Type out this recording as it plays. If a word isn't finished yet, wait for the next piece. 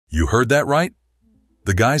You heard that right?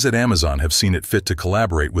 The guys at Amazon have seen it fit to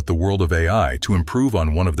collaborate with the world of AI to improve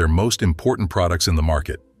on one of their most important products in the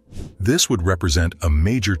market. This would represent a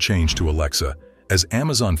major change to Alexa, as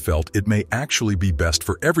Amazon felt it may actually be best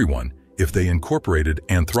for everyone if they incorporated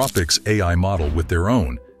Anthropic's AI model with their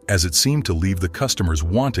own, as it seemed to leave the customers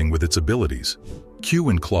wanting with its abilities.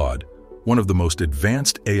 Claude, one of the most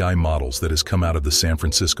advanced AI models that has come out of the San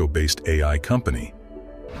Francisco-based AI company.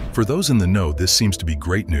 For those in the know, this seems to be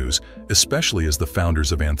great news, especially as the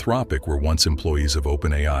founders of Anthropic were once employees of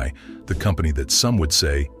OpenAI, the company that some would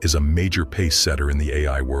say is a major pace setter in the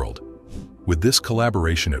AI world. With this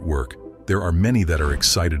collaboration at work, there are many that are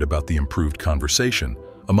excited about the improved conversation,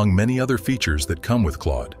 among many other features that come with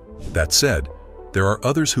Claude. That said, there are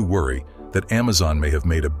others who worry that Amazon may have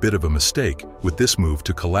made a bit of a mistake with this move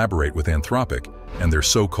to collaborate with Anthropic and their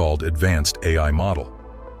so-called advanced AI model.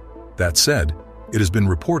 That said, it has been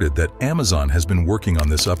reported that Amazon has been working on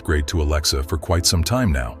this upgrade to Alexa for quite some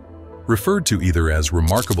time now. Referred to either as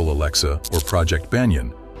Remarkable Alexa or Project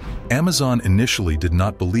Banyan, Amazon initially did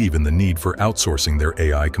not believe in the need for outsourcing their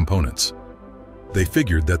AI components. They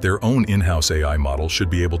figured that their own in-house AI model should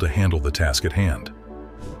be able to handle the task at hand.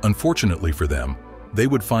 Unfortunately for them, they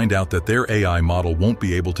would find out that their AI model won't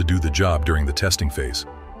be able to do the job during the testing phase.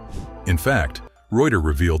 In fact, Reuters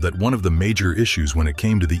revealed that one of the major issues when it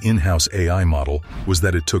came to the in-house AI model was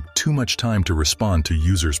that it took too much time to respond to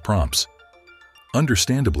users' prompts.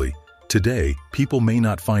 Understandably, today, people may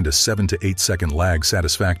not find a 7 to 8 second lag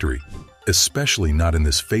satisfactory, especially not in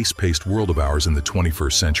this fast-paced world of ours in the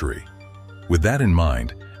 21st century. With that in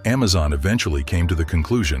mind, Amazon eventually came to the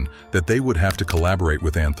conclusion that they would have to collaborate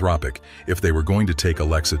with Anthropic if they were going to take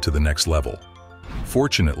Alexa to the next level.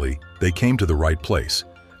 Fortunately, they came to the right place,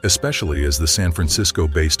 especially as the San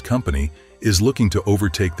Francisco-based company is looking to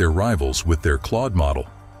overtake their rivals with their Claude model.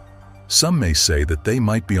 Some may say that they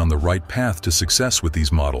might be on the right path to success with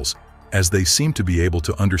these models, as they seem to be able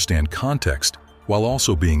to understand context while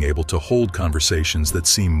also being able to hold conversations that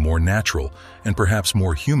seem more natural and perhaps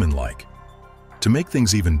more human-like. To make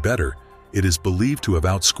things even better, it is believed to have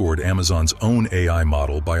outscored Amazon's own AI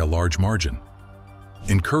model by a large margin.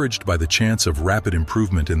 Encouraged by the chance of rapid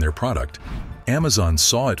improvement in their product, Amazon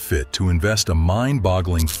saw it fit to invest a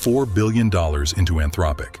mind-boggling $4 billion into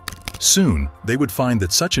Anthropic. Soon, they would find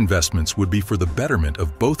that such investments would be for the betterment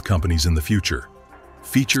of both companies in the future.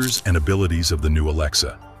 Features and abilities of the new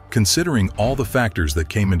Alexa. Considering all the factors that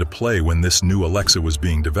came into play when this new Alexa was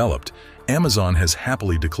being developed, Amazon has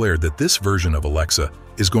happily declared that this version of Alexa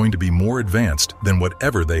is going to be more advanced than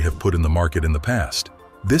whatever they have put in the market in the past.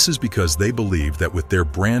 This is because they believe that with their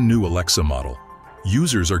brand new Alexa model,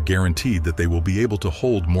 users are guaranteed that they will be able to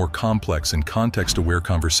hold more complex and context-aware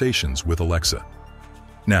conversations with Alexa.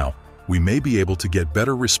 Now, we may be able to get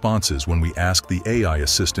better responses when we ask the AI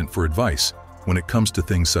assistant for advice when it comes to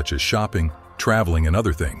things such as shopping, traveling, and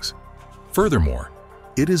other things. Furthermore,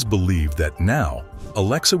 it is believed that now,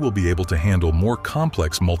 Alexa will be able to handle more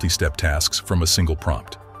complex multi-step tasks from a single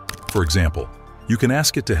prompt. For example, you can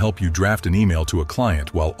ask it to help you draft an email to a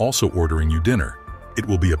client while also ordering you dinner. It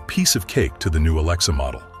will be a piece of cake to the new Alexa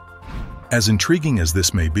model. As intriguing as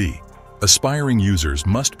this may be, aspiring users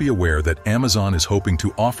must be aware that Amazon is hoping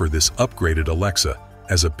to offer this upgraded Alexa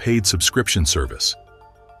as a paid subscription service.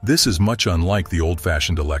 This is much unlike the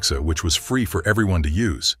old-fashioned Alexa, which was free for everyone to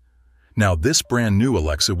use. Now, this brand new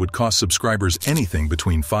Alexa would cost subscribers anything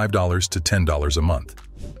between $5 to $10 a month.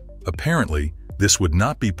 Apparently, this would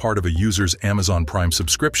not be part of a user's Amazon Prime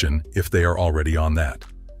subscription if they are already on that.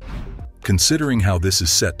 Considering how this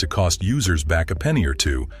is set to cost users back a penny or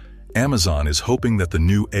two, Amazon is hoping that the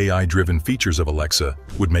new AI-driven features of Alexa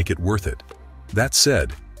would make it worth it. That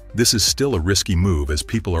said, this is still a risky move as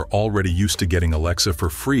people are already used to getting Alexa for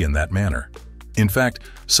free in that manner. In fact,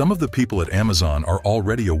 some of the people at Amazon are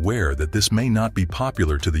already aware that this may not be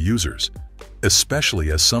popular to the users,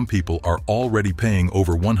 especially as some people are already paying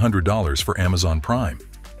over $100 for Amazon Prime.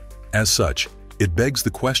 As such, it begs the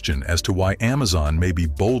question as to why Amazon may be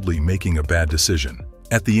boldly making a bad decision.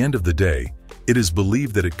 At the end of the day, it is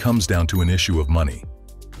believed that it comes down to an issue of money.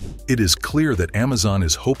 It is clear that Amazon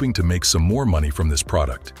is hoping to make some more money from this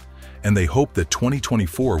product, and they hope that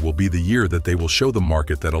 2024 will be the year that they will show the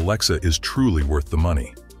market that Alexa is truly worth the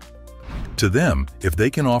money. To them, if they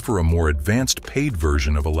can offer a more advanced paid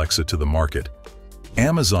version of Alexa to the market,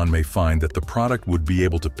 Amazon may find that the product would be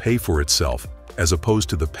able to pay for itself as opposed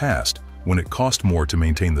to the past when it cost more to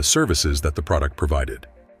maintain the services that the product provided.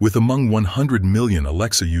 With among 100 million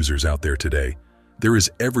Alexa users out there today, there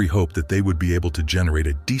is every hope that they would be able to generate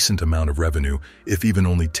a decent amount of revenue if even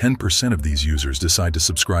only 10% of these users decide to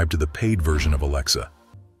subscribe to the paid version of Alexa.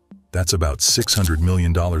 That's about $600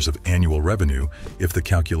 million of annual revenue if the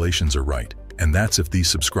calculations are right. And that's if these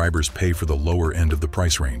subscribers pay for the lower end of the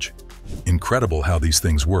price range. Incredible how these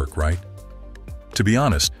things work, right? To be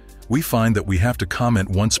honest, we find that we have to comment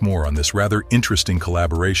once more on this rather interesting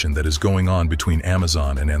collaboration that is going on between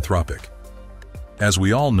Amazon and Anthropic. As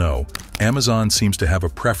we all know, Amazon seems to have a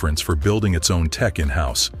preference for building its own tech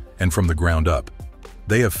in-house and from the ground up.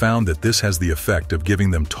 They have found that this has the effect of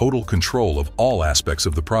giving them total control of all aspects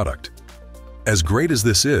of the product. As great as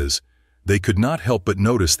this is, they could not help but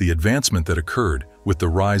notice the advancement that occurred with the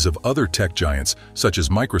rise of other tech giants such as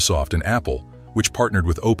Microsoft and Apple, which partnered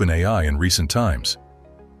with OpenAI in recent times.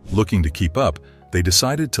 Looking to keep up, they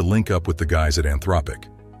decided to link up with the guys at Anthropic.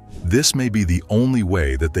 This may be the only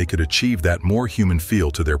way that they could achieve that more human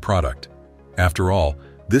feel to their product. After all,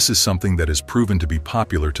 this is something that has proven to be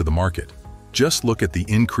popular to the market. Just look at the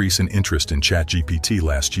increase in interest in ChatGPT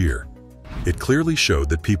last year. It clearly showed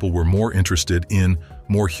that people were more interested in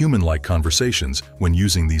more human-like conversations when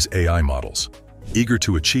using these AI models. Eager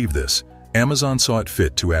to achieve this, Amazon saw it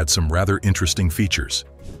fit to add some rather interesting features.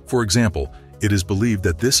 For example, it is believed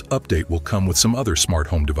that this update will come with some other smart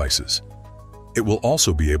home devices. It will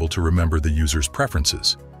also be able to remember the user's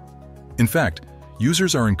preferences. In fact,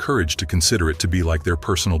 users are encouraged to consider it to be like their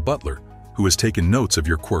personal butler, who has taken notes of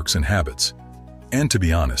your quirks and habits. And to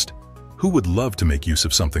be honest, who would love to make use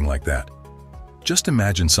of something like that? Just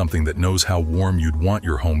imagine something that knows how warm you'd want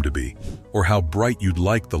your home to be, or how bright you'd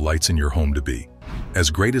like the lights in your home to be. As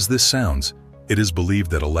great as this sounds, it is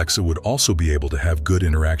believed that Alexa would also be able to have good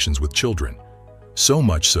interactions with children, so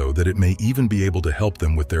much so that it may even be able to help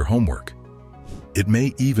them with their homework. It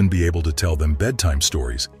may even be able to tell them bedtime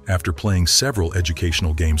stories after playing several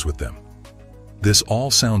educational games with them. This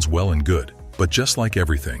all sounds well and good, but just like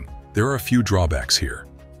everything, there are a few drawbacks here.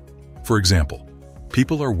 For example,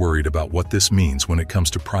 people are worried about what this means when it comes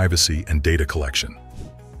to privacy and data collection.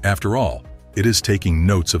 After all, it is taking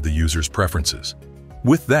notes of the user's preferences.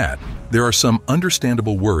 With that, there are some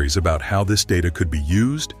understandable worries about how this data could be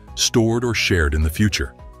used, stored, or shared in the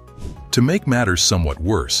future. To make matters somewhat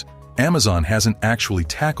worse, Amazon hasn't actually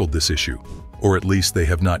tackled this issue, or at least they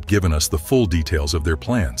have not given us the full details of their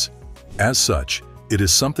plans. As such, it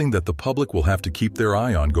is something that the public will have to keep their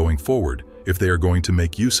eye on going forward if they are going to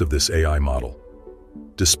make use of this AI model.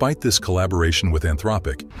 Despite this collaboration with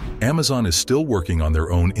Anthropic, Amazon is still working on their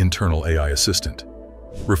own internal AI assistant.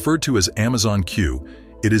 Referred to as Amazon Q,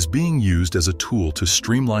 it is being used as a tool to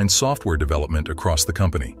streamline software development across the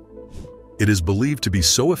company. It is believed to be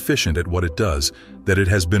so efficient at what it does that it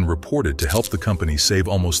has been reported to help the company save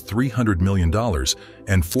almost $300 million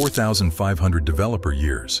and 4,500 developer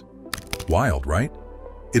years. Wild, right?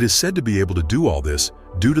 It is said to be able to do all this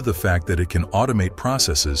due to the fact that it can automate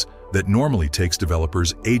processes that normally takes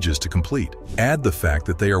developers ages to complete. Add the fact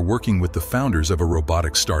that they are working with the founders of a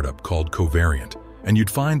robotics startup called Covariant, and you'd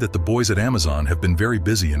find that the boys at Amazon have been very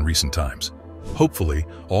busy in recent times. Hopefully,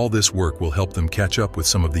 all this work will help them catch up with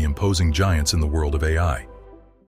some of the imposing giants in the world of AI.